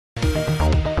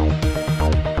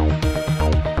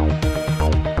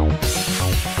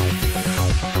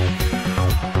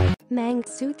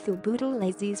Mangosuthu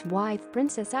Buthelezi's wife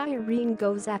Princess Irene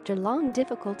goes after long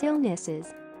difficult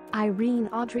illnesses. Irene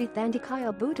Audrey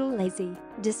Thandekile Buthelezi,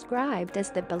 described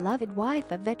as the beloved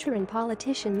wife of veteran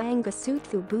politician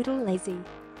Mangosuthu Buthelezi,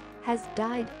 has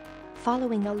died.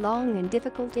 Following a long and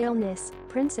difficult illness,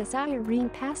 Princess Irene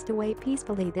passed away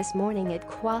peacefully this morning at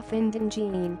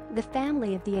KwaPhindangene, the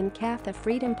family of the Inkatha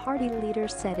Freedom Party leader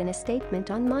said in a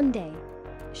statement on Monday.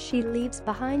 She leaves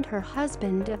behind her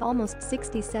husband of almost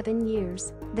 67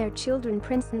 years, their children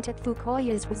Prince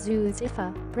Ntuthukoyezwe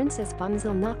Zuzifa, Princess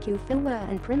Phumzile Nokuphiwa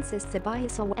and Princess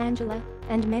Sibuyiselwe,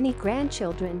 and many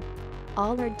grandchildren.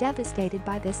 All are devastated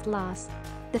by this loss.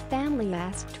 The family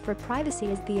asked for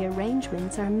privacy as the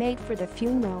arrangements are made for the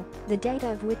funeral, the date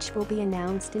of which will be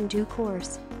announced in due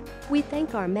course. We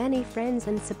thank our many friends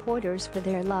and supporters for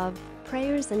their love,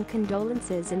 prayers and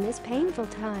condolences in this painful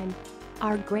time.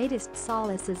 Our greatest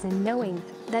solace is in knowing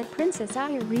that Princess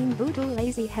Irene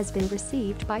Buthelezi has been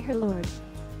received by her Lord.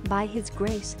 By His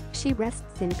grace, she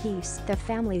rests in peace, the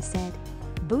family said.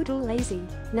 Buthelezi,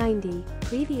 90,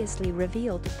 previously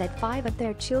revealed that 5 of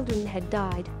their children had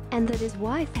died and that his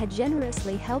wife had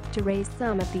generously helped to raise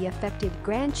some of the affected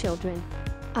grandchildren.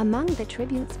 Among the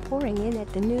tributes pouring in at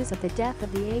the news of the death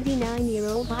of the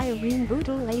 89-year-old Irene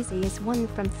Buthelezi is one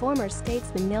from former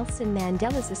statesman Nelson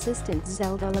Mandela's assistant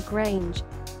Zelda Lagrange.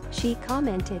 She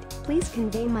commented, "Please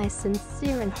convey my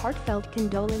sincere and heartfelt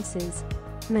condolences.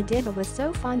 Madiba was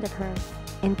so fond of her."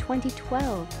 In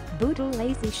 2012,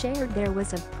 Buthelezi shared there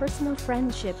was a personal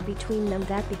friendship between them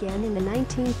that began in the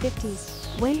 1950s,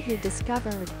 when he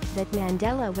discovered that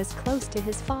Mandela was close to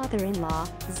his father-in-law,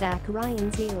 Zachariah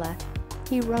Nzila.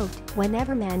 He wrote,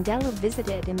 whenever Mandela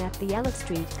visited him at the Ella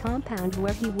Street compound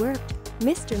where he worked,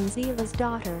 Mr. Nzila's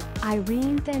daughter,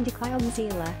 Irene Thandekile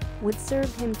Nzila, would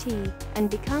serve him tea and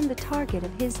become the target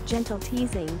of his gentle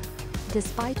teasing.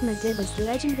 Despite Madiba's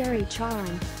legendary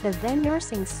charm, the then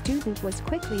nursing student was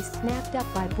quickly snapped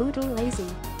up by Buthelezi.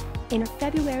 In a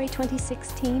February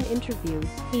 2016 interview,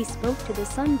 he spoke to the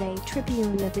Sunday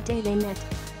Tribune of the day they met.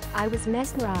 "I was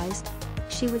mesmerized.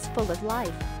 She was full of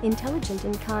life, intelligent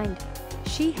and kind.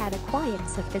 She had a quiet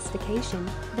sophistication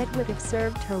that would have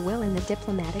served her well in the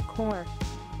diplomatic corps.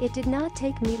 It did not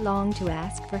take me long to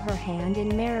ask for her hand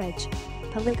in marriage.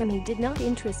 Polygamy did not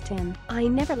interest him. I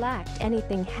never lacked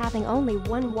anything, having only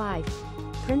one wife.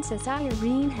 Princess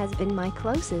Irene has been my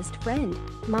closest friend,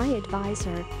 my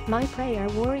advisor, my prayer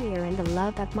warrior and the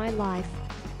love of my life."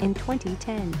 In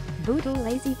 2010,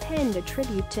 Buthelezi penned a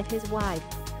tribute to his wife,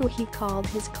 who he called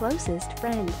his closest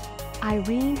friend.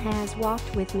 "Irene has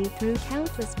walked with me through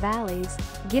countless valleys,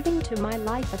 giving to my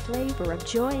life a flavor of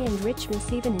joy and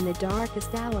richness even in the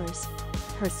darkest hours.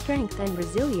 Her strength and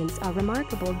resilience are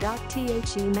remarkable.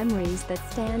 The memories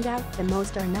that stand out the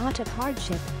most are not of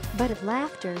hardship, but of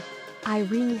laughter.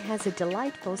 Irene has a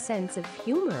delightful sense of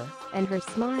humor, and her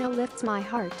smile lifts my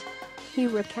heart." He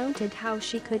recounted how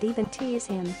she could even tease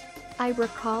him. "I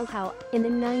recall how, in the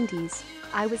 90s,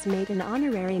 I was made an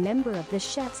honorary member of the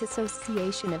Chefs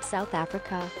Association of South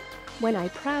Africa. When I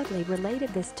proudly related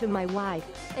this to my wife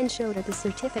and showed her the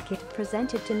certificate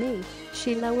presented to me,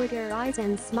 she lowered her eyes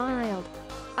and smiled.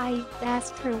 I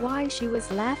asked her why she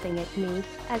was laughing at me,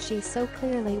 as she so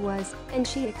clearly was, and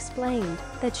she explained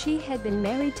that she had been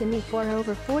married to me for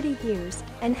over 40 years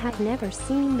and had never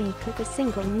seen me cook a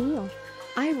single meal.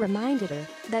 I reminded her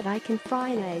that I can fry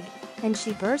an egg, and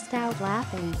she burst out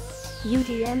laughing."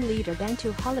 UDM leader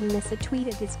Bantu Holomnisa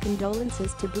tweeted his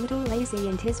condolences to Buthelezi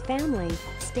and his family,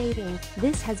 stating,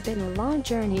 "This has been a long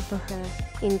journey for her,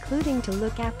 including to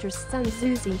look after son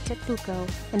Zuzi Ntuthuko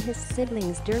and his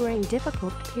siblings during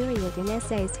difficult period in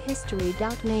SA's history.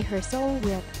 May her soul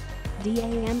rip."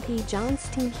 DAMP John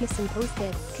Steenhuisen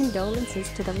posted condolences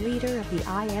to the leader of the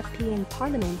IFP in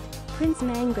Parliament, Prince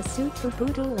Mangosuthu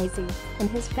Buthelezi, and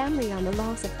his family on the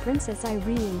loss of Princess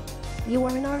Irene. "You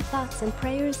are in our thoughts and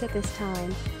prayers at this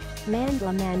time."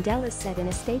 Mandela said in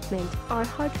a statement, "Our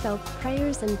heartfelt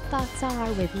prayers and thoughts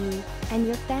are with you and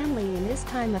your family in this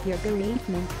time of your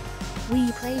bereavement.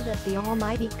 We pray that the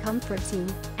Almighty comforts you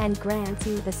and grants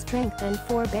you the strength and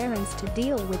forbearance to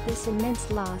deal with this immense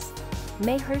loss.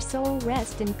 May her soul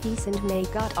rest in peace, and may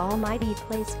God Almighty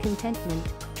place contentment,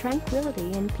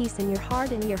 tranquility and peace in your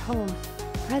heart and your home."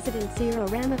 President Cyril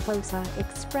Ramaphosa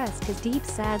expressed his deep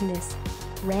sadness.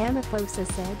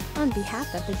 Ramaphosa said, "On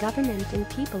behalf of the government and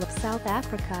people of South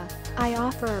Africa, I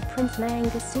offer Prince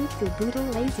Mangosuthu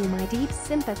Buthelezi my deep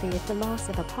sympathy at the loss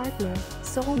of a partner,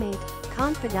 soulmate,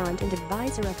 confidant and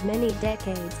advisor of many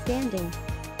decades standing.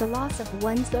 The loss of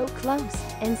one so close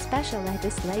and special at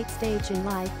this late stage in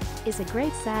life is a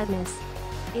great sadness.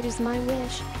 It is my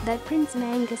wish that Prince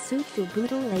Mangosuthu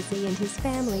Buthelezi and his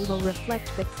family will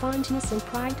reflect with fondness and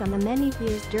pride on the many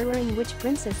years during which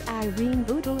Princess Irene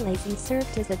Buthelezi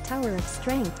served as a tower of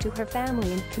strength to her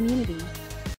family and community.